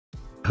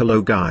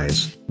Hello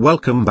guys,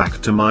 welcome back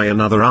to my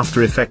another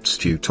After Effects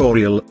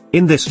tutorial.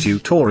 In this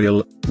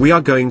tutorial, we are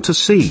going to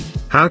see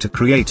how to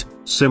create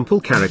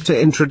simple character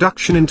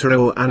introduction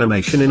intro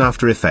animation in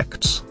After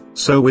Effects.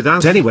 So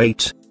without any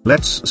wait,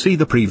 let's see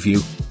the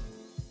preview.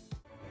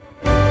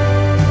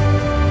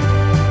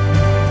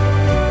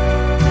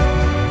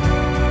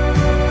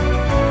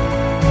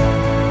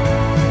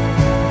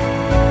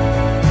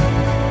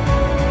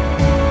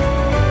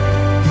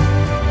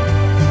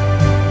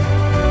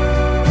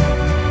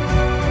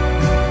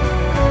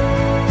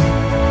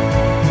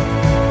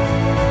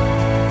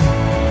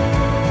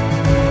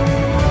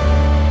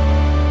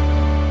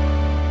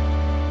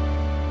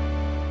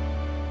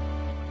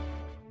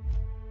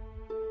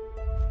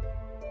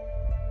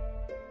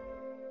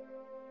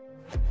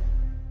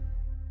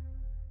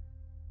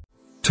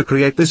 To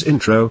create this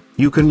intro,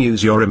 you can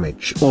use your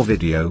image or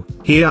video.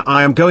 Here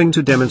I am going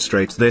to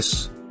demonstrate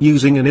this,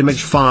 using an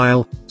image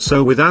file,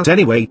 so without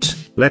any wait,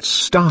 let's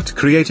start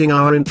creating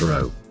our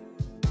intro.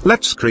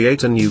 Let's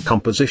create a new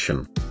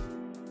composition.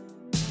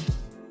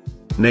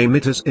 Name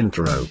it as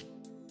intro.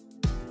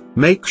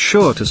 Make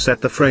sure to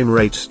set the frame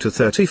rate to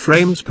 30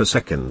 frames per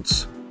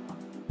second.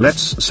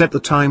 Let's set the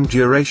time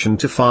duration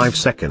to 5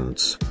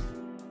 seconds.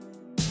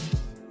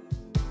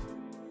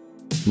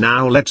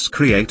 Now let's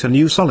create a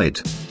new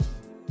solid.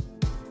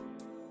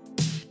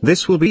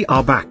 This will be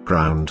our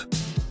background.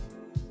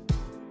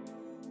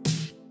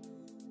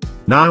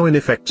 Now in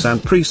Effects and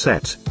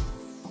Preset,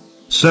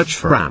 search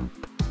for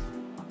Ramp.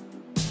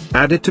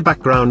 Add it to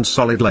Background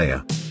Solid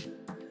Layer.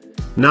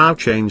 Now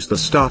change the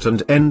start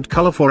and end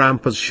color for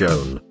Ramp as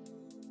shown.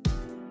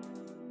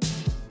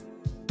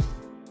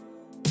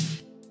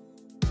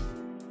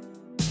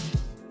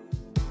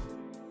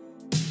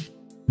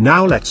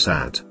 Now let's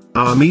add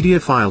our media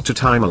file to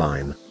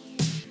timeline.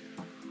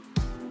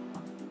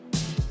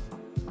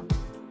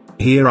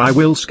 Here I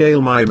will scale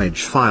my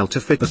image file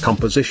to fit the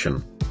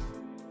composition.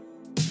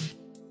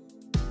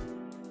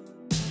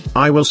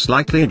 I will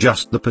slightly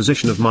adjust the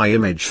position of my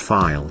image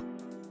file.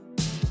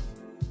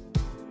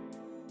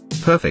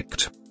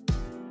 Perfect.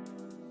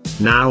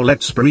 Now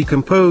let's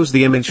recompose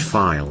the image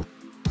file.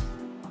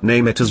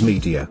 Name it as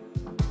media.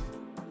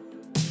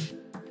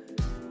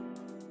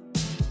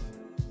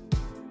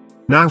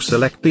 Now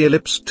select the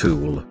ellipse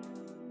tool.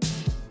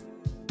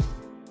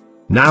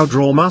 Now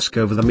draw mask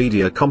over the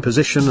media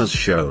composition as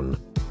shown.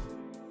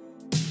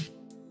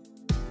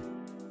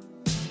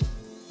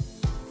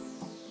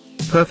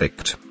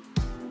 Perfect.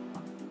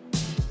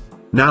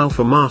 Now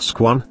for mask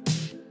 1.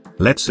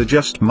 Let's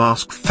adjust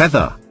mask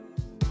feather.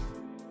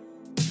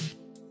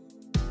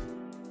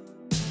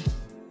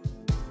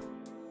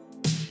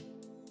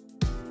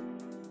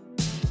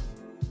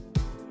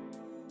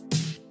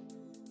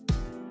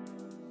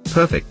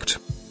 Perfect.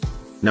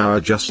 Now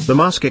adjust the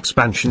mask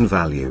expansion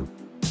value.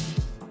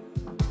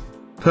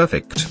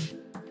 Perfect.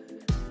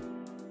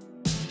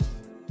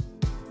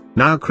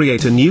 Now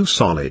create a new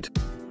solid.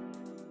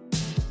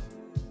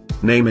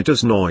 Name it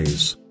as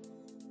noise.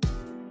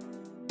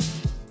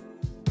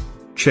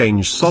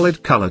 Change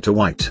solid color to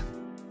white.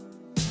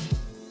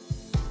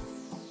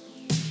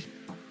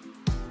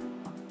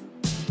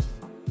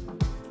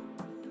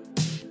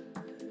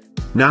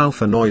 Now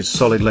for noise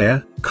solid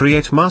layer,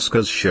 create mask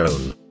as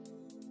shown.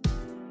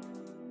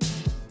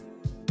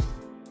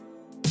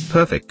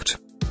 Perfect.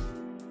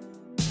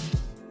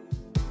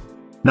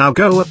 Now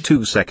go up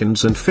 2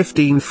 seconds and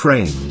 15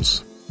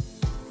 frames.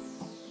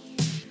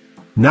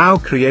 Now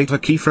create a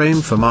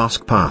keyframe for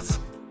mask path.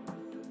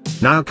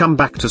 Now come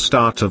back to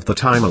start of the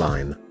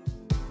timeline.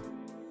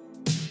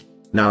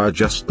 Now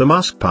adjust the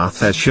mask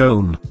path as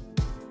shown.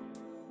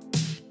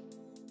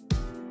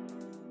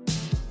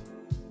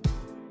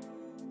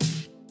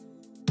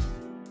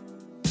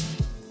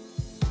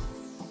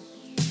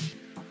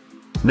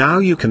 Now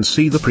you can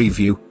see the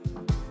preview.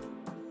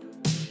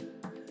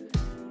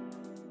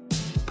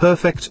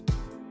 Perfect.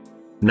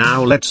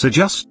 Now let's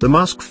adjust the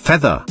mask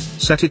feather,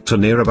 set it to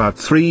near about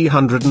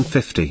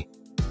 350.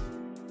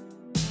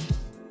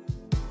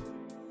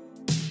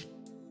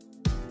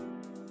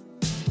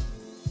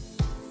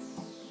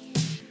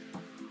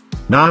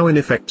 Now in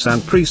Effects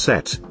and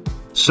Preset,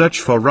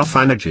 search for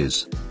Roughen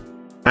Edges.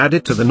 Add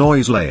it to the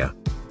noise layer.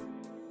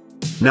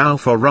 Now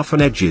for Roughen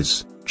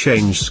Edges,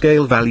 change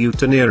scale value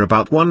to near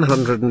about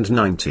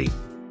 190.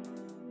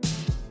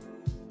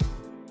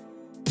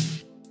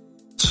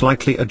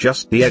 Slightly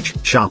adjust the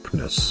edge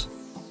sharpness.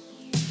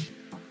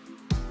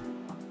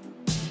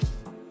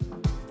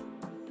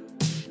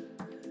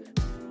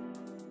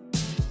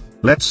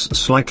 Let's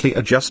slightly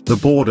adjust the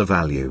border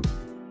value.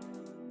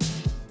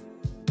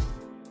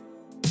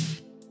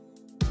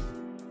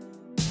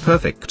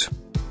 Perfect.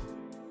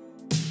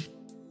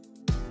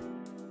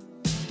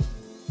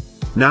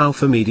 Now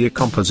for media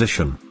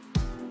composition.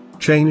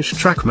 Change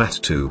track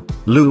matte to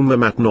Luma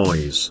Matte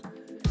Noise.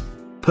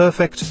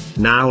 Perfect.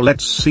 Now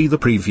let's see the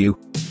preview.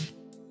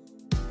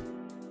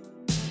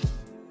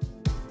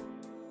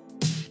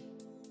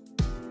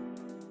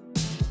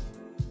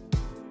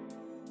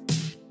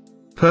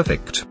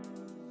 Perfect.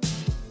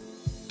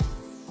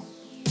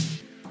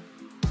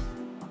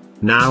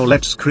 Now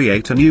let's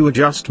create a new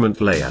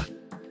adjustment layer.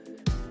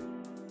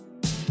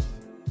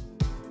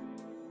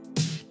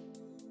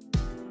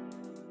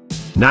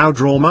 Now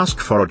draw mask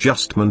for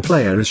adjustment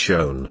layer is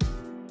shown.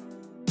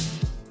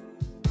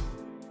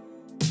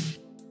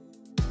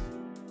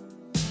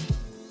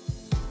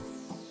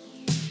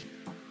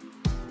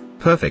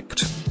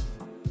 Perfect.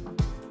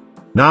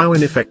 Now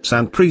in Effects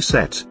and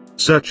Preset,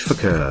 search for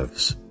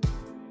curves.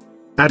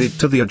 Add it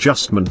to the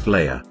adjustment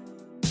layer.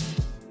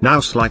 Now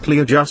slightly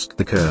adjust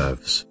the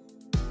curves.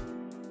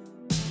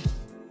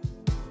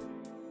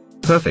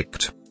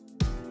 Perfect.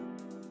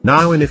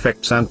 Now in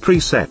Effects and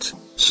Preset,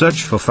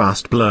 search for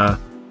Fast Blur.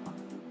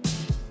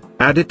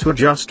 Add it to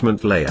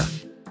adjustment layer.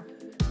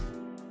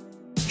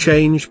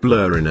 Change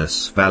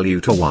blurriness value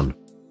to 1.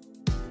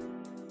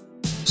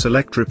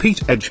 Select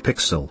Repeat Edge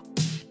Pixel.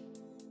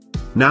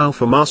 Now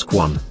for Mask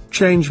 1,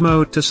 change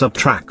mode to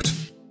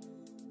Subtract.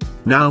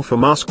 Now for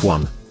Mask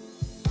 1.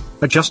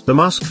 Adjust the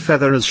mask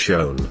feather as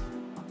shown.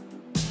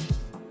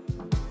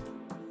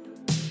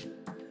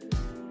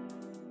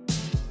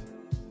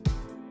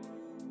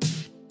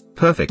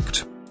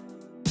 Perfect.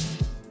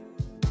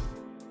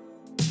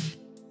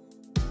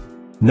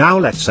 Now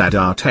let's add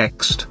our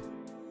text.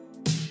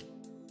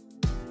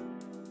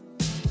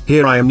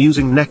 Here I am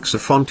using Nexa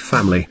font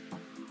family.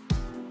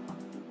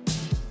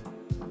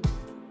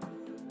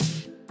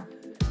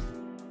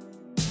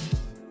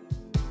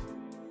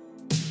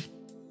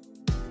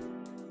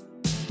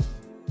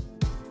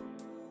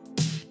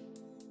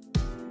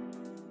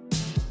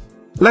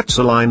 Let's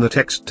align the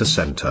text to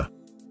center.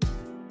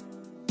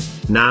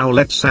 Now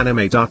let's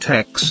animate our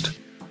text.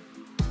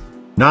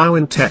 Now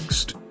in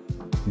Text,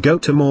 go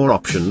to More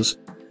Options.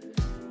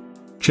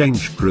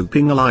 Change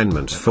Grouping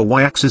Alignment for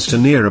Y-axis to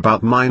near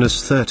about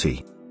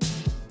 -30.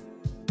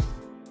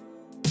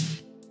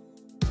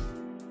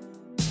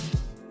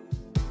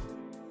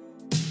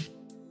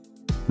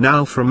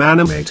 Now from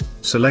Animate,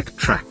 select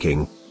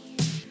Tracking.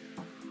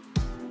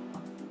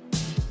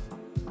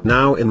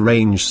 Now in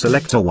Range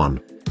select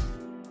A1.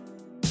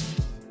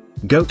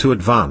 Go to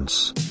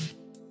Advance.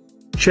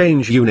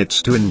 Change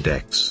Units to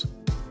Index.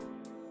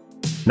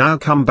 Now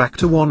come back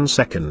to 1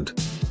 second.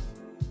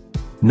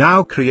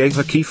 Now create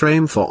a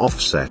keyframe for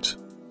offset.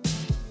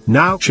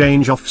 Now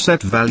change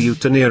offset value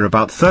to near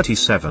about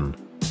 37.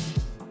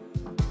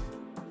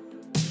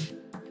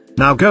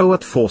 Now go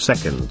at 4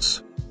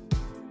 seconds.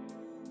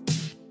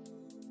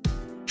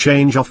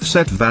 Change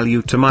offset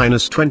value to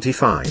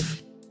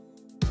 -25.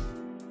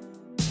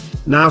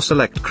 Now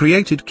select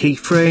Created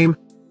Keyframe.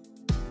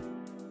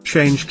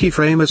 Change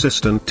Keyframe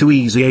Assistant to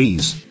Easy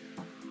Ease.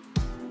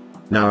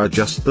 Now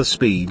adjust the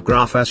speed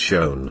graph as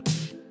shown.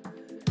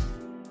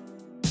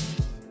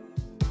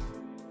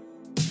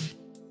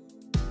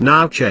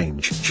 Now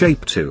change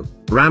Shape to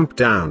Ramp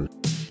Down.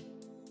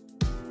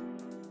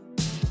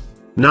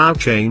 Now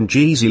change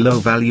Easy Low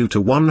value to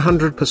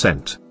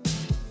 100%.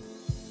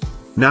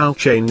 Now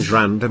change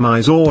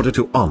Randomize Order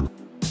to On.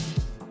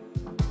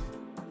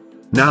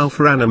 Now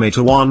for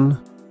Animator 1.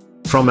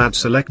 From Add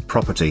select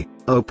Property,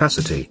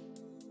 Opacity.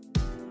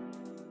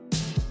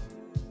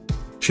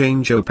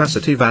 Change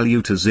opacity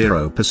value to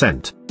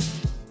 0%.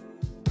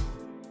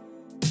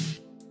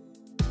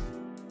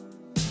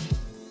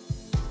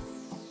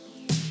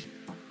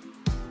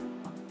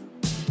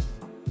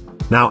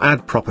 Now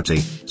add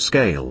property,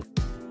 Scale.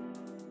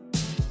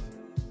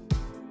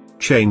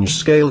 Change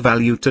scale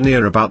value to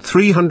near about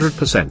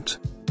 300%.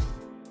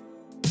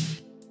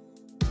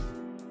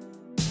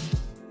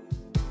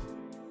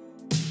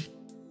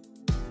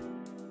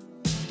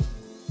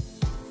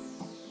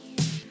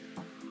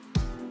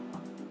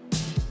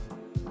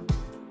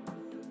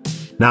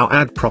 Now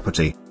add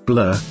property,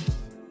 Blur.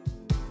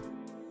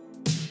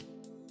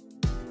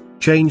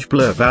 Change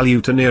blur value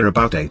to near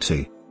about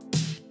 80.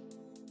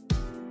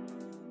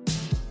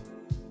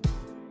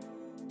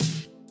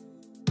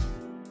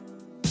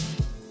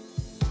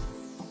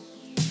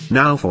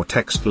 Now for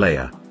text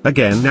layer,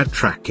 again add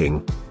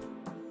tracking.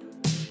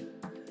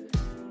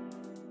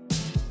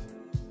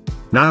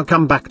 Now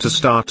come back to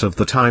start of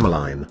the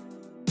timeline.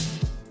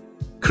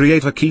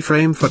 Create a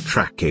keyframe for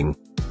tracking.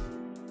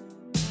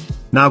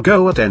 Now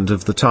go at end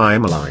of the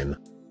timeline.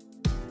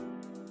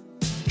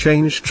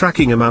 Change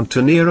tracking amount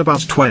to near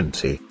about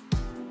 20.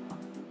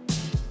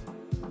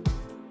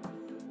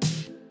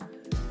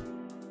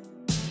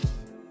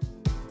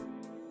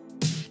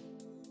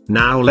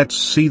 Now let's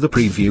see the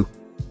preview.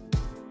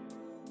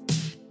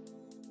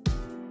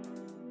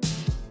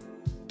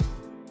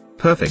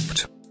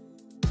 Perfect.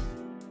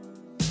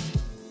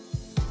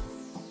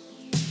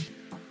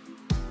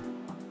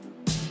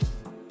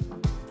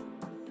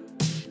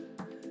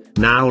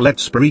 Now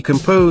let's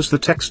recompose the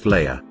text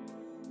layer.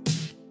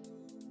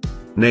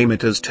 Name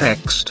it as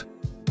text.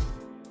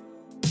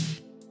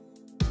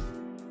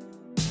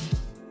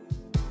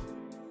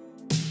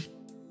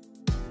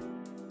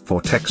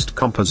 For text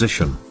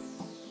composition,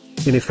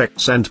 in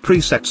Effects and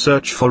Preset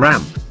search for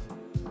ramp.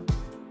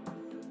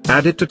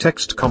 Add it to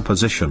text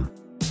composition.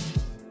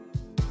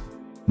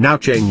 Now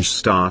change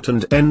start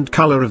and end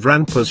color of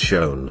ramp as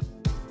shown.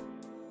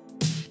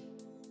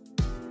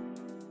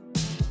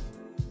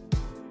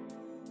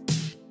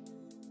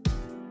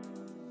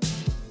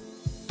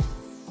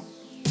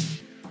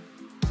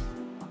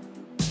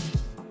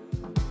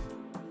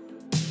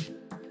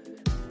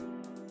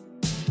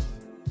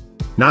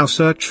 Now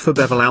search for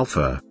bevel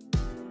alpha.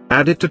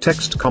 Add it to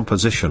text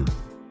composition.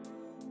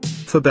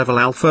 For bevel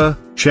alpha,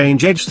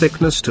 change edge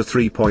thickness to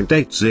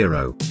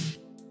 3.80.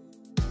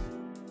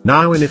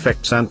 Now in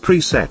effects and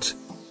preset,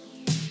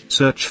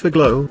 search for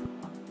glow.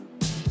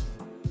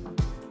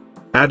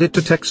 Add it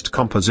to text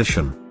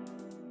composition.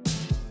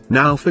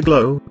 Now for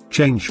glow,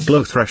 change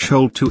glow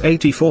threshold to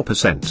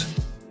 84%.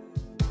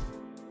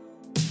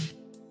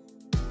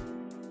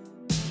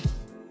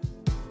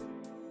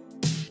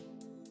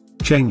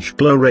 Change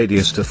glow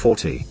radius to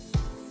 40.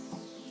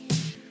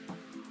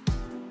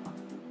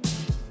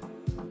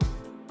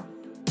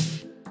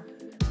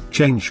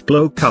 Change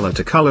glow color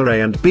to color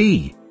A and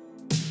B.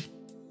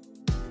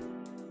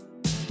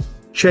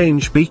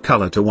 Change B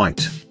color to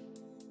white.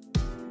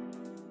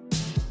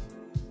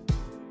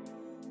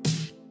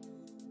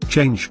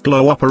 Change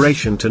glow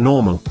operation to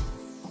normal.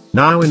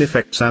 Now in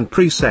effects and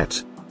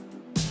preset,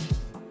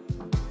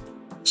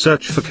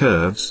 search for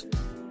curves.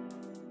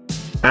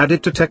 Add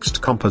it to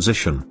text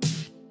composition.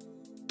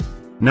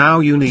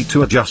 Now you need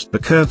to adjust the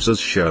curves as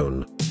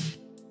shown.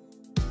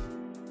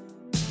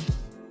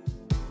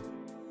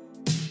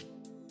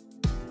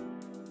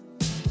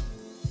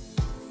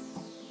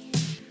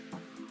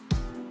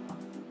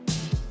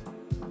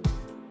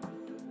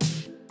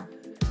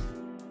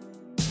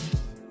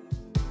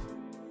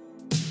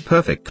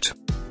 Perfect.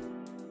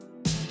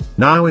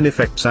 Now in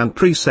effects and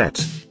preset,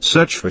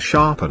 search for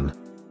sharpen.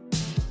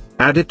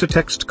 Add it to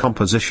text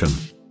composition.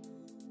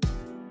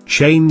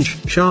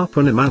 Change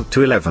sharpen amount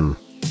to 11.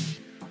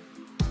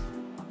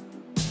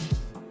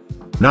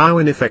 Now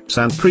in effects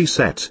and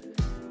preset,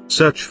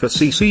 search for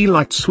CC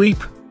light sweep.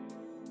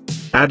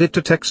 Add it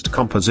to text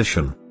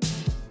composition.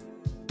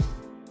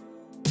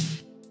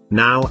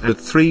 Now add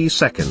 3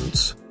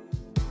 seconds.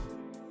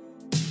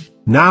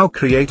 Now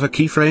create a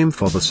keyframe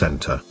for the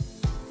center.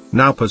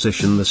 Now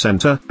position the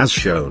center as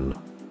shown.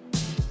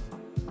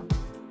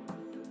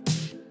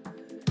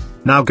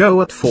 Now go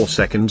at 4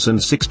 seconds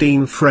and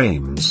 16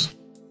 frames.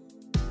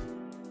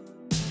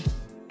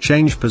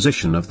 Change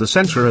position of the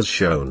center as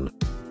shown.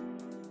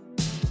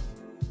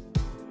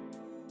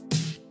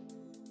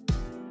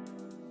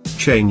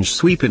 Change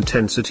sweep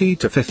intensity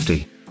to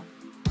 50.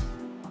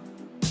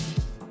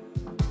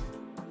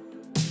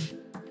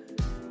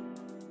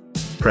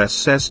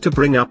 Press S to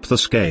bring up the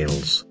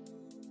scales.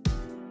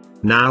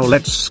 Now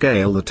let's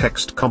scale the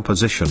text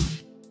composition.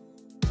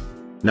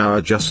 Now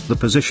adjust the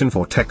position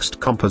for text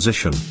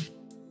composition.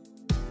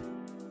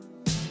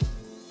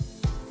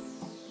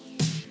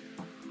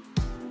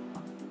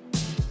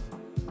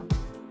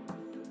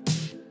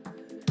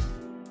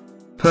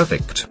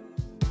 Perfect.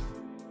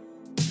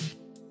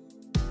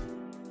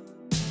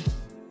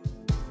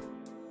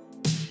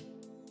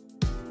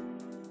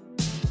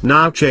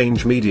 Now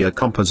change media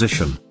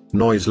composition,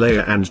 noise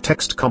layer and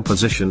text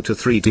composition to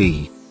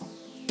 3D.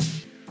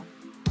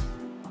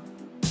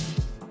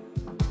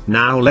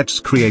 Now let's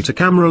create a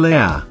camera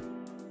layer.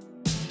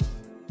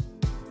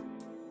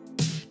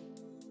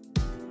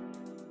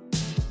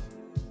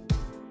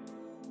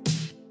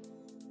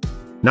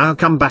 Now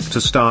come back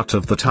to start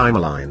of the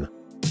timeline.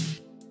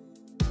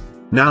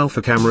 Now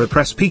for camera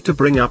press P to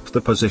bring up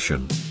the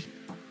position.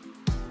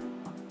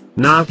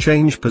 Now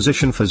change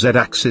position for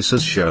Z-axis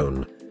as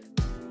shown.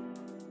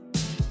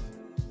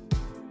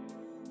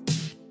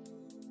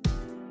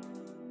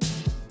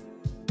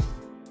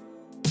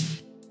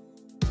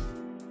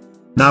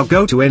 Now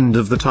go to end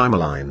of the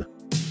timeline.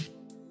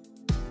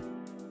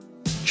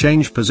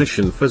 Change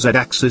position for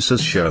Z-axis as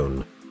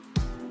shown.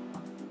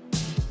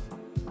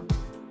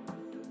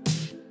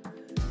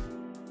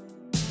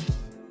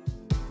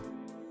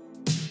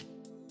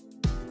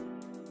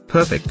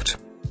 Perfect.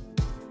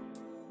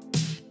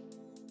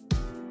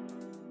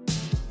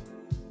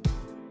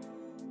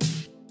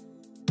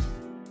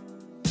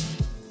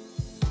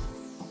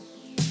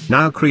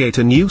 Now create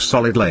a new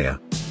solid layer.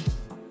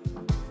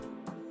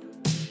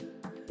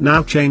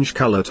 Now change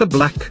color to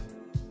black.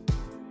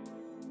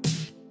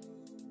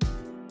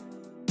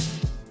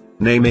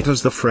 Name it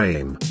as the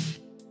frame.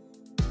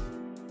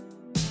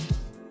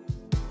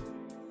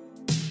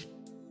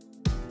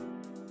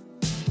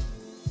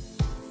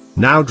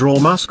 Now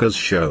draw mask as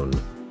shown.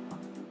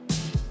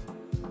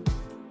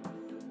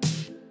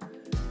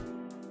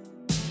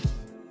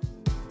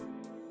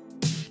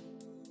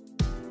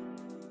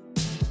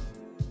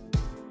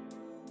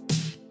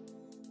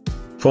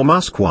 For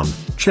mask 1,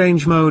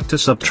 change mode to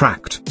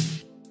subtract.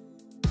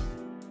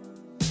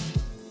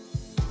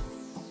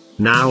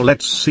 Now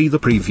let's see the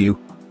preview.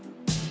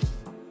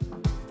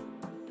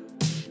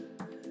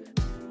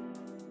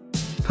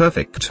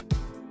 Perfect.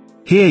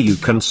 Here you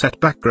can set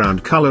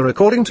background color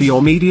according to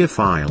your media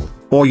file,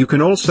 or you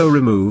can also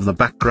remove the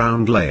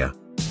background layer.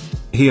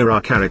 Here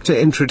our character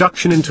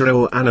introduction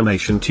intro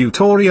animation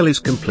tutorial is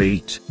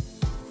complete.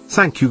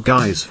 Thank you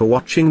guys for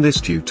watching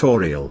this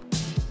tutorial.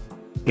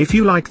 If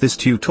you like this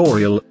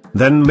tutorial,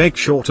 then make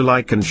sure to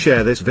like and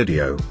share this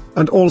video,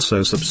 and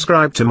also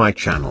subscribe to my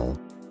channel.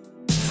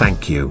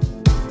 Thank you.